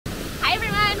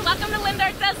welcome to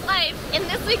Lindork Does Life. In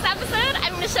this week's episode,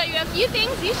 I'm going to show you a few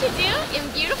things you should do in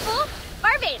beautiful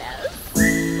Barbados.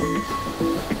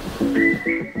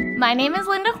 My name is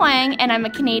Linda Huang, and I'm a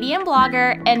Canadian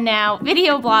blogger and now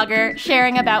video blogger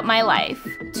sharing about my life.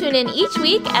 Tune in each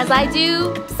week as I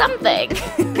do something.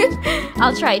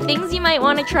 I'll try things you might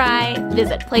want to try,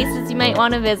 visit places you might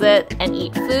want to visit, and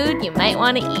eat food you might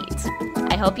want to eat.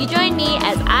 I hope you join me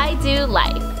as I do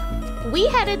life. We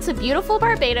headed to beautiful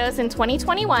Barbados in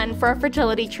 2021 for a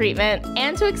fertility treatment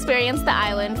and to experience the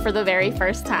island for the very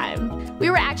first time. We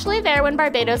were actually there when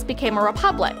Barbados became a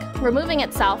republic, removing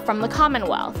itself from the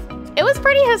Commonwealth. It was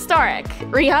pretty historic.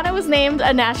 Rihanna was named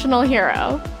a national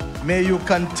hero. May you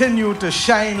continue to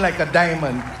shine like a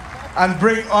diamond and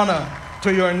bring honor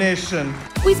to your nation.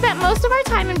 We spent most of our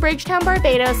time in Bridgetown,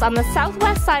 Barbados on the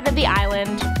southwest side of the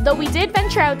island, though we did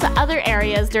venture out to other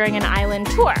areas during an island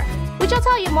tour, which I'll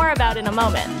tell you more about in a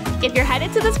moment. If you're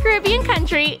headed to this Caribbean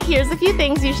country, here's a few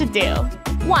things you should do.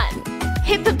 1.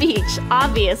 Hit the beach,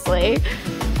 obviously.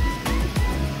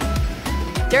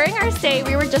 During our stay,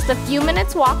 we were just a few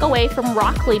minutes walk away from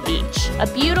Rockley Beach, a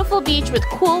beautiful beach with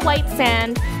cool white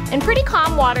sand and pretty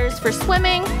calm waters for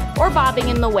swimming or bobbing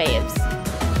in the waves.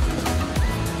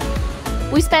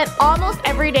 We spent almost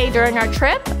every day during our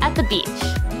trip at the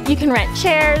beach. You can rent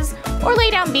chairs or lay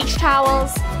down beach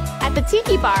towels. At the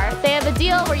Tiki Bar, they have a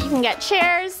deal where you can get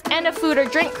chairs and a food or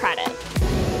drink credit.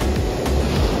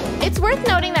 It's worth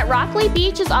noting that Rockley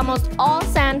Beach is almost all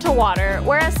sand to water,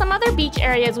 whereas some other beach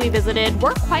areas we visited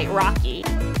were quite rocky.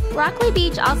 Rockley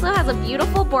Beach also has a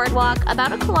beautiful boardwalk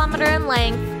about 1 kilometer in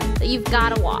length that you've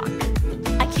gotta walk.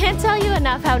 I can't tell you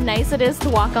enough how nice it is to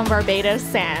walk on Barbados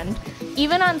sand.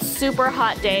 Even on super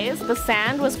hot days, the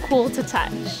sand was cool to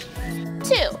touch.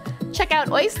 2. Check out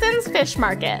Oyston's Fish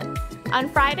Market. On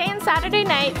Friday and Saturday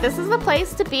night, this is the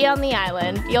place to be on the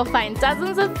island. You'll find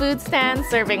dozens of food stands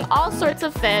serving all sorts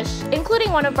of fish,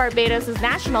 including one of Barbados'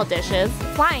 national dishes,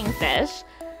 flying fish,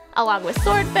 along with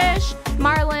swordfish,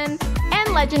 marlin,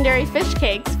 and legendary fish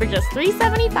cakes for just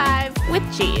 $3.75 with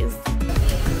cheese.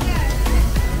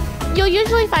 You'll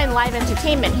usually find live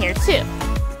entertainment here too.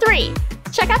 3.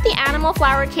 Check out the Animal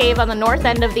Flower Cave on the north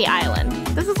end of the island.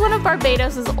 This is one of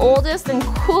Barbados' oldest and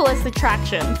coolest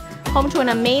attractions, home to an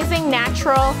amazing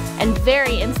natural and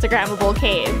very Instagrammable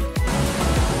cave.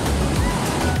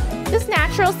 This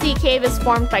natural sea cave is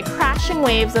formed by crashing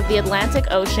waves of the Atlantic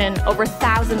Ocean over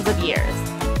thousands of years.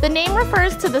 The name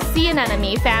refers to the sea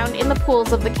anemone found in the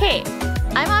pools of the cave.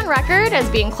 I'm on record as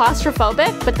being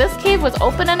claustrophobic, but this cave was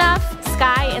open enough,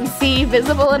 sky and sea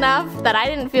visible enough, that I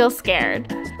didn't feel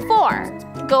scared. 4.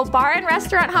 Go bar and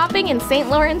restaurant hopping in St.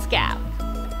 Lawrence Gap.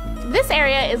 This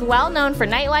area is well known for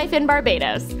nightlife in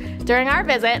Barbados. During our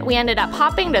visit, we ended up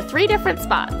hopping to 3 different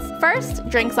spots. First,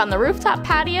 drinks on the rooftop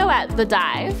patio at The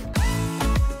Dive.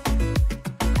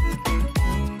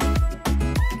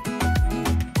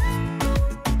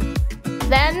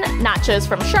 Then, nachos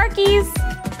from Sharky's.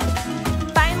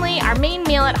 Finally, our main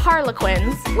meal at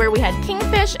Harlequin's, where we had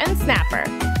kingfish and snapper.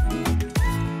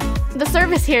 The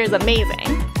service here is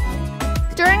amazing.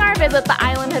 During our visit, the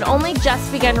island had only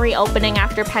just begun reopening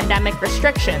after pandemic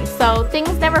restrictions, so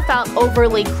things never felt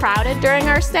overly crowded during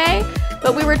our stay,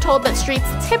 but we were told that streets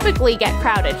typically get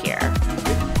crowded here.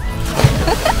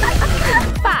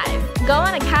 5. Go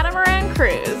on a catamaran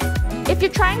cruise. If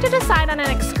you're trying to decide on an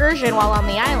excursion while on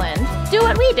the island, do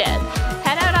what we did.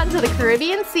 Head out onto the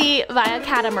Caribbean Sea via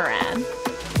catamaran.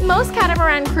 Most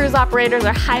catamaran cruise operators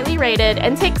are highly rated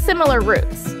and take similar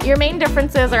routes. Your main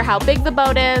differences are how big the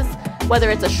boat is, whether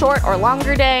it's a short or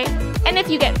longer day, and if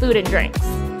you get food and drinks.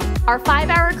 Our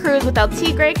 5-hour cruise with El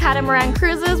Tigre catamaran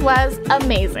cruises was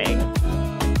amazing.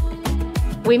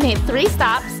 We made 3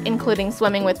 stops, including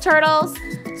swimming with turtles,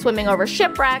 swimming over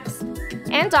shipwrecks,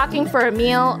 and docking for a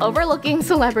meal overlooking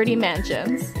celebrity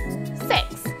mansions.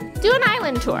 6. Do an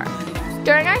island tour.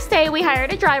 During our stay, we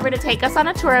hired a driver to take us on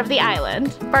a tour of the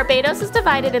island. Barbados is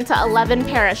divided into 11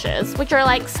 parishes, which are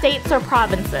like states or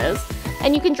provinces,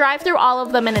 and you can drive through all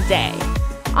of them in a day.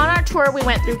 On our tour, we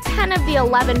went through 10 of the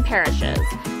 11 parishes.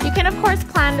 You can of course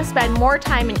plan to spend more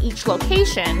time in each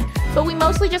location, but we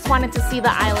mostly just wanted to see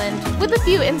the island with a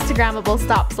few Instagrammable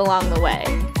stops along the way.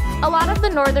 A lot of the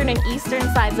northern and eastern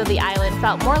sides of the island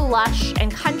felt more lush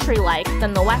and country-like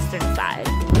than the western side.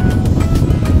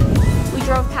 We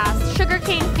drove past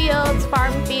sugarcane fields,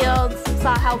 farm fields,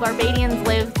 saw how Barbadians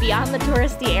live beyond the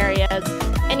touristy areas,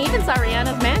 and even saw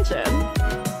Rihanna's mansion.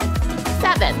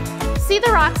 7. See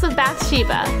the rocks of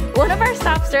Bathsheba. One of our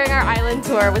stops during our island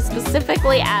tour was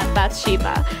specifically at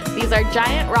Bathsheba. These are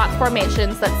giant rock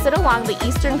formations that sit along the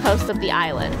eastern coast of the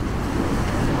island.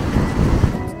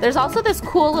 There's also this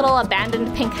cool little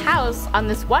abandoned pink house on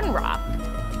this one rock.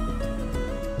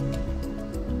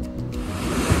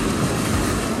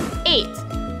 8.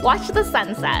 Watch the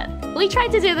sunset. We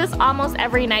tried to do this almost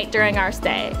every night during our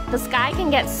stay. The sky can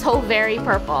get so very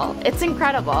purple. It's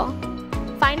incredible.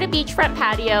 Find a beachfront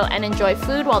patio and enjoy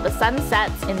food while the sun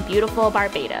sets in beautiful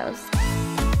Barbados.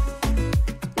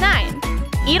 9.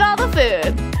 Eat all the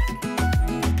food.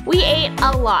 We ate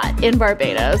a lot in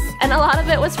Barbados, and a lot of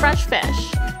it was fresh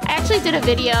fish. I actually did a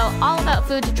video all about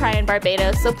food to try in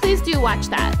Barbados, so please do watch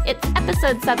that. It's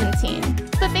episode 17.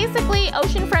 But basically,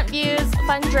 oceanfront views,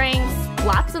 fun drinks,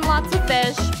 lots and lots of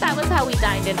fish. That was how we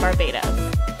dined in Barbados.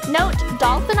 Note,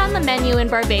 dolphin on the menu in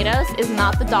Barbados is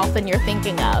not the dolphin you're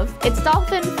thinking of. It's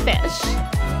dolphin fish.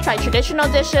 Try traditional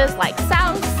dishes like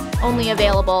souse, only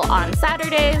available on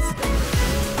Saturdays.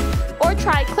 Or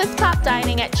try clifftop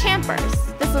dining at Champers.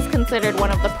 This is considered one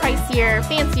of the pricier,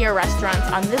 fancier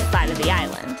restaurants on this side of the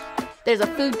island. There's a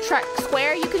food truck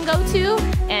square you can go to,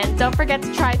 and don't forget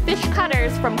to try fish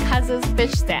cutters from Cuz's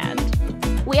Fish Stand.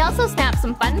 We also snapped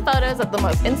some fun photos of the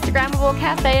most Instagrammable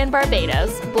cafe in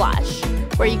Barbados, Blush,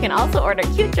 where you can also order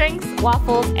cute drinks,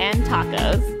 waffles, and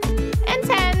tacos. And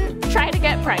 10, try to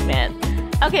get pregnant.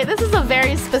 Okay, this is a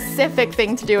very specific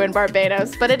thing to do in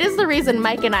Barbados, but it is the reason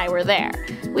Mike and I were there.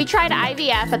 We tried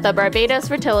IVF at the Barbados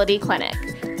Fertility Clinic.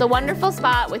 It's a wonderful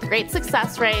spot with great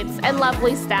success rates and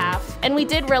lovely staff, and we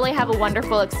did really have a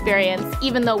wonderful experience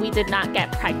even though we did not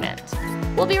get pregnant.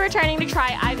 We'll be returning to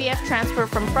try IVF transfer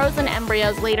from frozen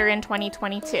embryos later in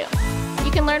 2022.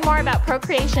 You can learn more about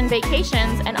procreation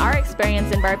vacations and our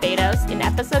experience in Barbados in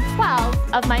episode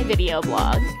 12 of my video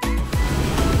blog.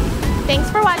 Thanks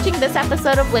for watching this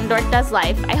episode of Lindork Does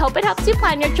Life. I hope it helps you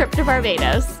plan your trip to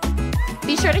Barbados.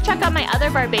 Be sure to check out my other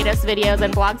Barbados videos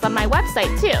and blogs on my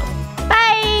website too.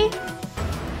 Bye!